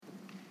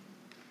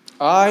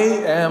I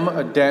am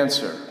a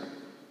dancer.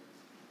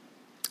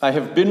 I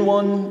have been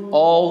one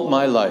all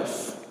my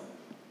life.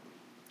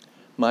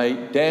 My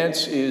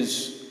dance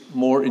is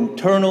more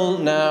internal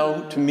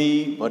now to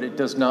me, but it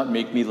does not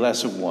make me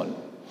less of one.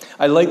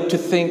 I like to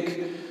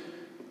think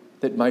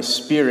that my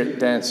spirit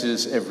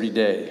dances every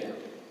day,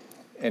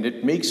 and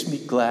it makes me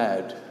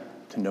glad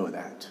to know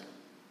that.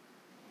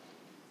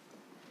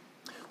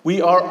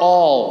 We are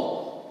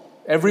all,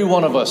 every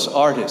one of us,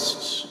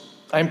 artists.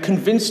 I'm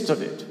convinced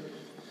of it.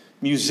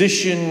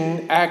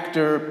 Musician,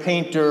 actor,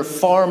 painter,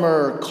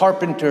 farmer,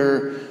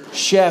 carpenter,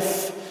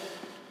 chef.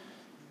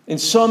 In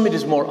some it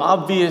is more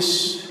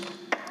obvious,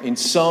 in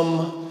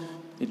some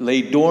it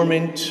lay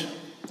dormant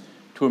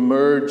to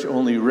emerge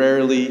only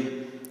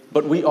rarely,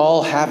 but we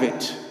all have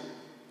it.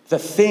 The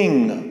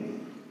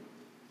thing,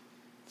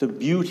 the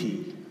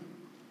beauty,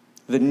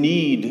 the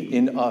need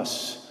in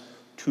us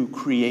to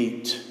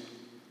create.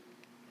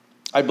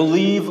 I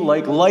believe,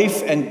 like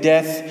life and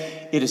death,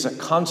 it is a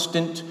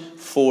constant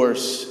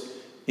force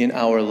in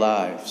our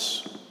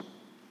lives.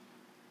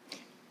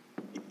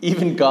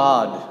 Even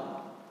God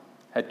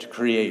had to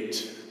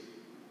create,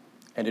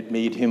 and it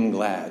made him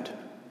glad.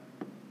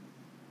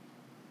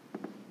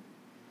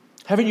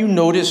 Haven't you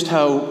noticed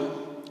how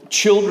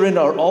children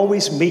are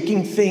always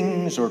making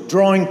things or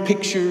drawing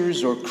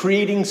pictures or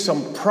creating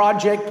some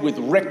project with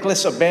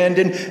reckless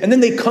abandon, and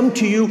then they come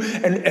to you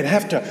and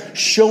have to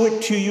show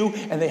it to you,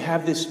 and they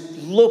have this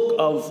look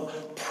of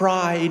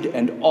pride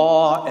and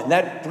awe, and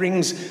that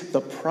brings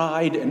the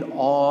pride and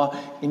awe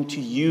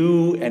into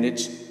you, and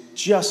it's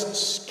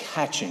just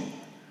catching.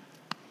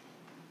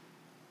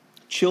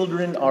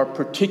 Children are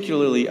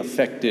particularly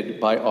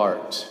affected by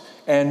art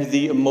and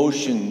the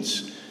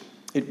emotions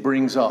it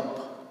brings up.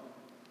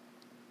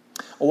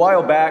 A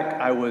while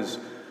back, I was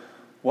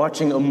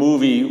watching a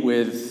movie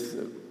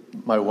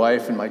with my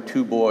wife and my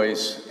two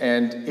boys,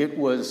 and it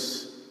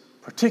was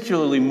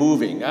particularly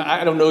moving.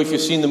 I don't know if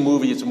you've seen the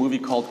movie. It's a movie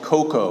called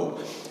Coco.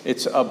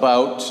 It's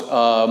about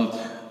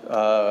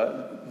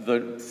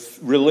the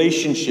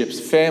relationships,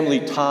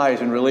 family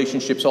ties and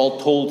relationships, all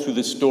told through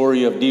the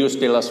story of Dios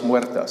de las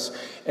Muertas.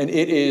 And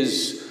it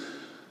is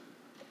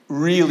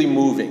really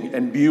moving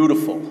and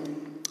beautiful.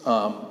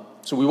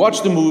 So we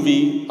watched the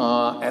movie, and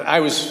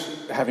I was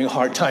having a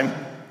hard time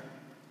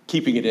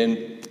keeping it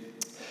in.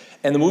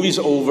 And the movie's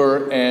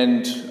over,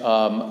 and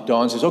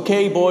Dawn says,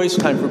 "Okay, boys,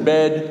 time for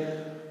bed.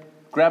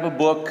 Grab a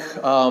book.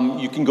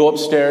 You can go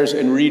upstairs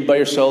and read by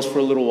yourselves for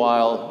a little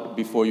while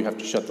before you have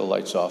to shut the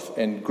lights off."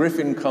 And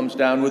Griffin comes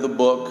down with a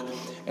book,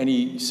 and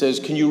he says,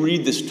 "Can you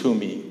read this to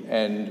me?"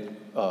 And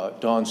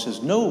Dawn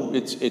says, "No,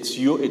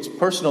 it's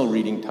personal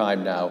reading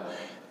time now."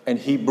 And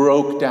he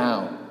broke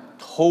down,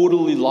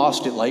 totally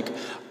lost it. Like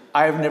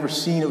I've never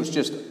seen. It was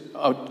just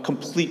a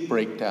complete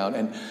breakdown.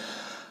 And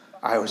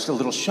I was a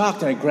little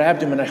shocked, and I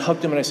grabbed him and I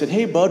hugged him and I said,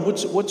 "Hey, bud,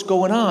 what's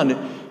going on?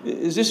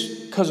 Is this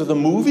because of the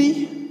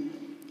movie?"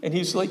 And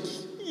he's like,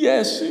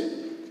 "Yes,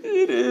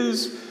 it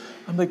is."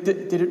 I'm like,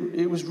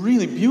 it was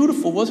really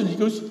beautiful, wasn't it? He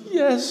goes,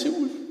 "Yes, it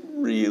was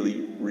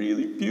really,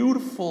 really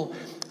beautiful."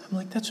 I'm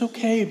like, "That's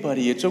okay,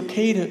 buddy. It's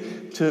okay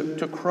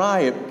to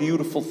cry at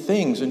beautiful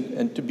things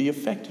and to be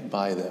affected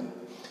by them."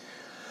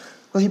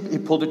 Well, he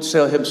pulled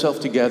himself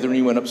together and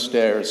he went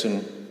upstairs.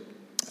 And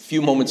a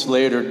few moments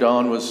later,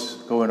 Dawn was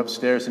going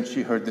upstairs and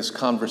she heard this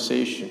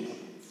conversation.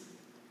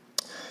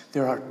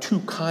 There are two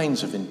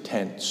kinds of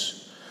intense.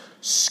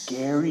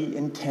 Scary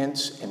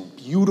intense and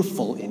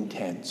beautiful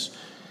intense.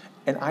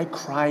 And I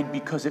cried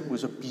because it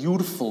was a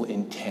beautiful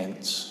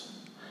intense.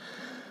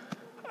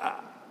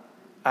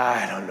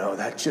 I don't know,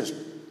 that just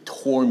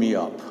tore me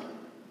up.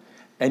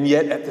 And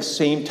yet at the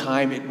same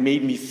time, it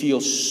made me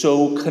feel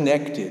so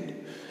connected.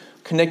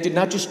 Connected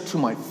not just to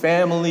my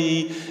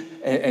family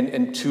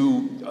and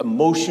to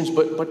emotions,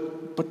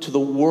 but to the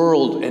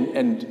world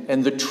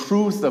and the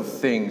truth of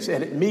things.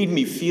 And it made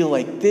me feel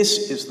like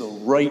this is the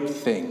right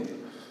thing.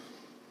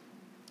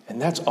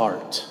 And that's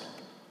art.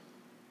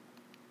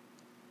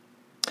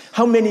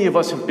 How many of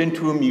us have been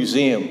to a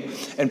museum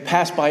and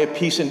passed by a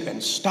piece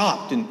and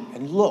stopped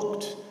and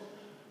looked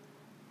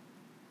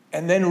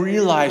and then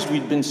realized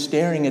we'd been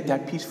staring at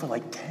that piece for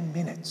like 10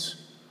 minutes?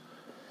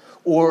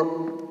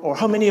 Or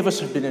how many of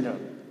us have been in a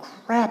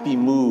crappy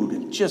mood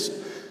and just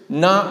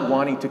not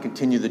wanting to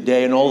continue the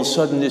day, and all of a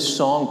sudden this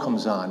song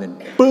comes on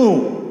and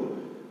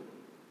boom,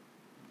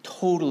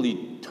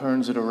 totally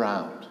turns it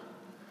around.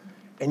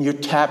 And you're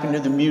tapping to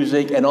the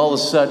music, and all of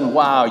a sudden,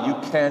 wow, you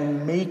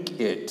can make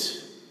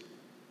it.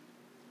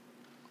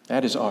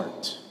 That is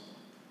art.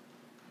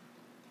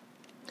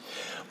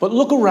 But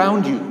look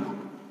around you.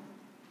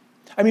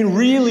 I mean,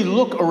 really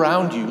look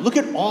around you. Look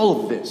at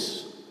all of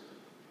this.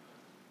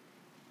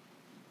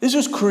 This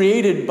was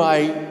created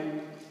by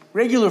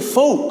regular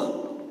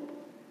folk,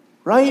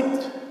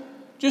 right?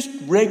 Just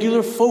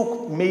regular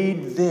folk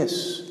made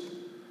this.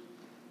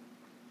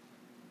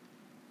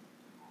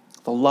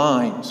 The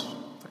lines,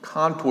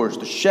 contours,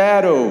 the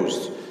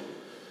shadows.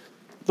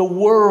 The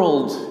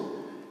world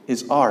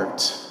is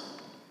art,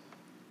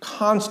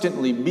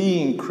 constantly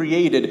being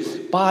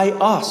created by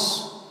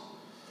us.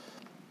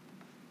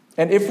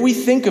 And if we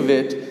think of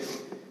it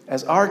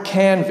as our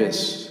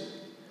canvas,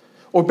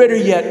 or better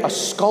yet, a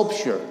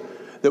sculpture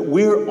that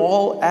we're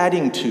all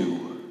adding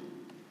to,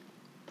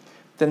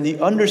 then the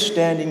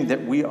understanding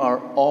that we are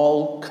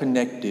all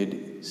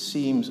connected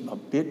seems a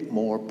bit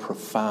more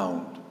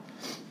profound,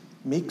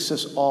 makes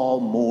us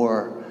all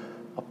more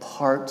a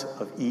part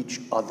of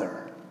each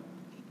other.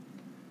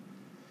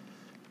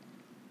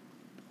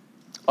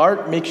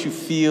 Art makes you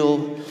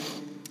feel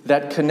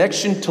that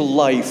connection to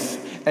life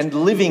and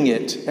living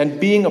it and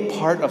being a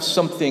part of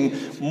something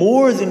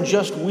more than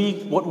just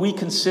what we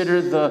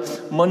consider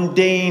the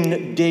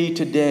mundane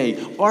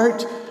day-to-day.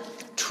 Art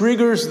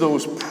triggers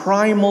those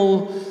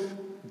primal,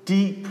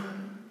 deep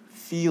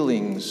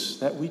feelings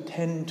that we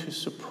tend to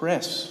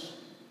suppress.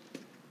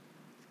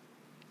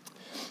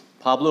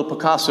 Pablo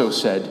Picasso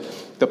said,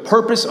 "The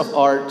purpose of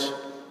art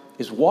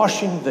is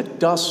washing the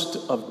dust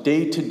of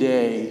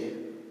day-to-day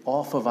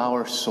off of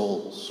our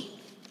souls."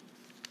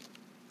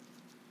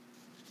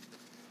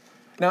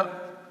 Now,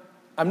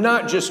 I'm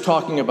not just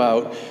talking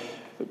about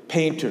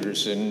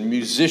painters and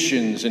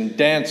musicians and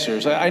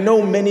dancers. I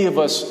know many of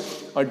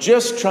us are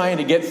just trying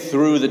to get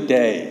through the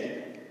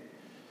day,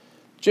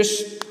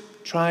 just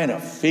trying to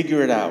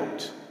figure it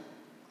out.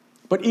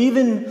 But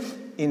even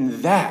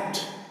in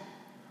that,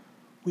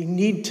 we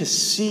need to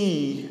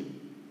see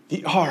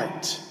the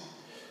art.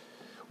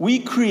 We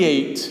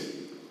create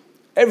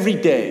every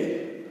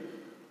day,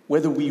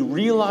 whether we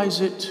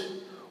realize it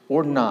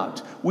or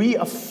not. We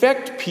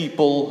affect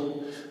people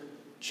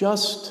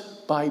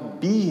just by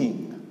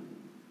being.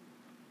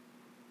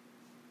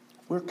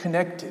 We're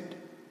connected.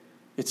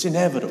 It's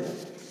inevitable.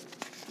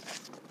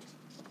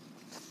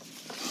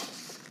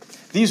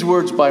 These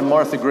words by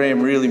Martha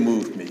Graham really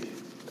moved me.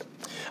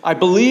 I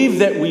believe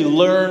that we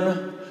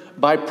learn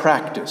by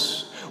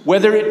practice,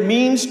 whether it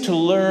means to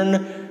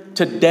learn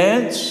to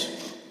dance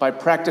by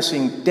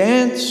practicing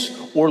dance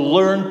or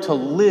learn to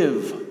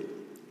live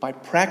by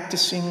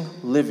practicing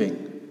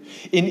living.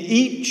 In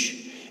each,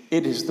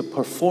 it is the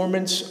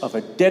performance of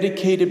a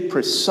dedicated,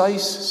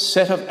 precise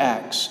set of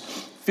acts,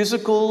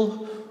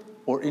 physical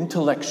or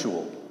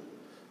intellectual,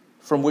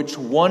 from which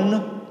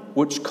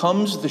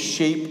comes the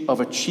shape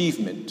of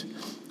achievement,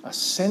 a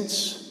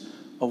sense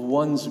of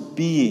one's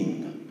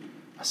being,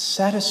 a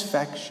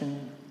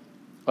satisfaction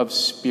of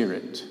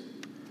spirit.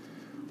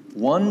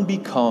 One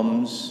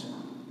becomes,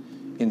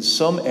 in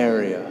some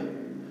area,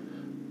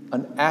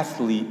 an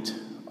athlete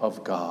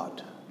of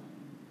God.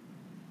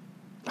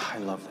 I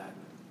love that.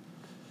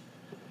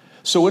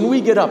 So when we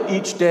get up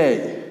each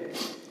day,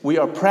 we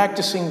are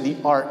practicing the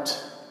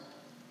art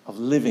of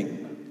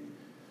living.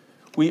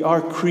 We are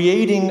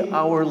creating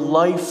our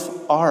life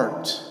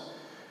art.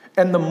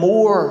 And the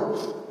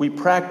more we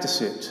practice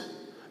it,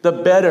 the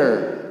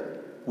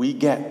better we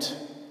get.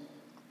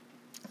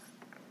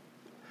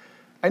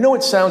 I know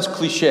it sounds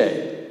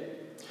cliche,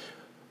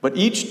 but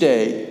each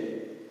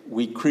day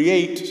we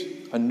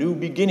create a new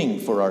beginning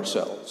for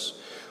ourselves.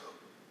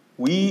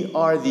 We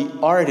are the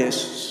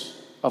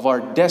artists of our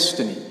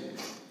destiny,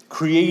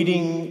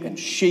 creating and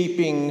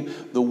shaping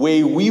the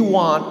way we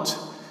want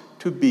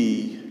to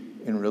be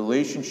in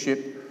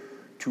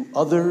relationship to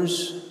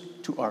others,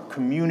 to our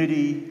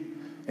community,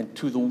 and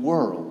to the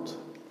world.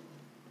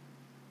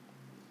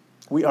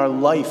 We are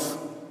life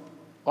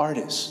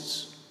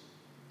artists.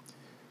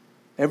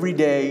 Every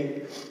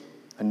day,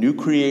 a new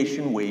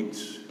creation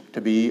waits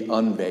to be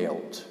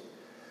unveiled.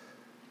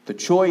 The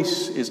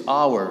choice is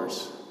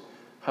ours,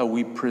 how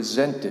we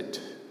present it,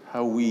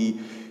 how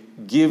we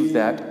give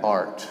that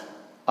art,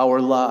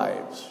 our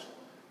lives,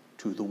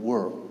 to the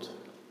world.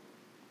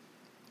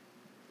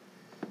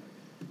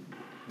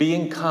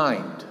 Being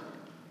kind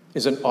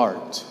is an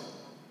art.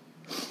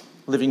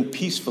 Living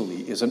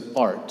peacefully is an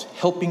art.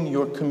 Helping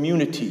your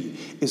community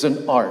is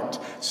an art.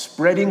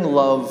 Spreading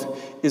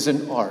love is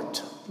an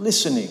art.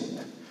 Listening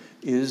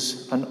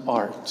is an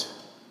art.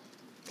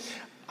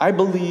 I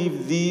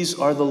believe these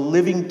are the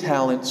living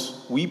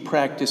talents we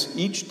practice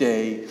each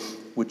day,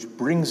 which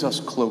brings us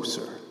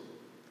closer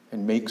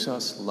and makes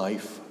us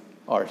life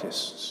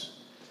artists.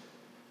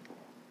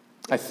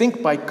 I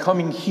think by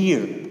coming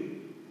here,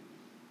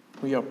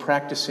 we are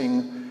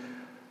practicing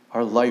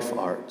our life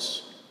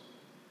arts.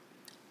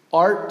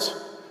 Art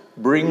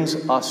brings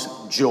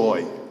us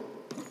joy.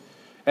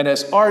 And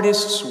as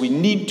artists, we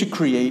need to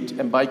create,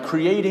 and by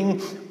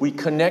creating, we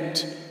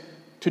connect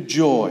to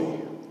joy.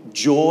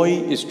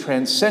 Joy is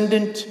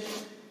transcendent,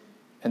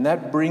 and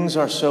that brings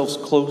ourselves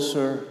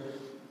closer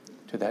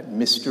to that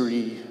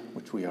mystery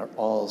which we are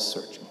all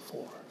searching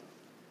for.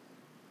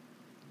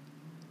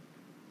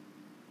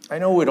 I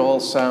know it all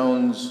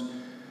sounds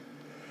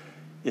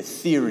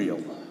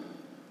ethereal,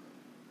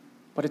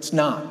 but it's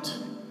not.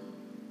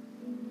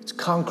 It's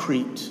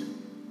concrete.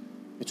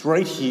 It's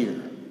right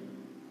here,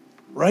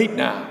 right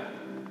now.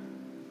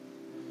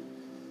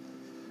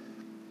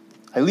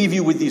 I leave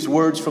you with these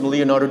words from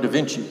Leonardo da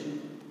Vinci.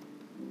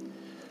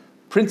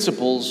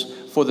 Principles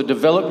for the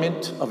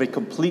development of a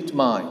complete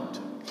mind.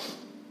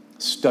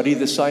 Study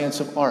the science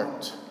of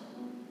art.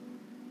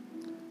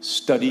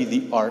 Study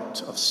the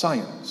art of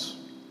science.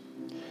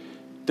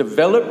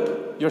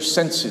 Develop your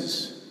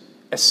senses,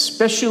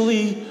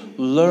 especially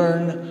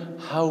learn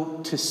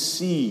how to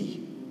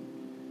see.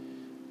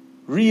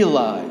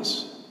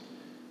 Realize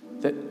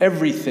that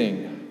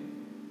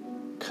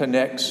everything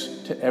connects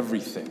to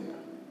everything.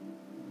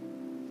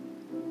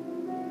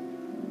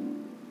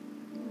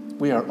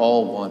 We are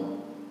all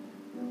one.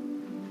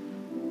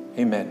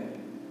 Amen.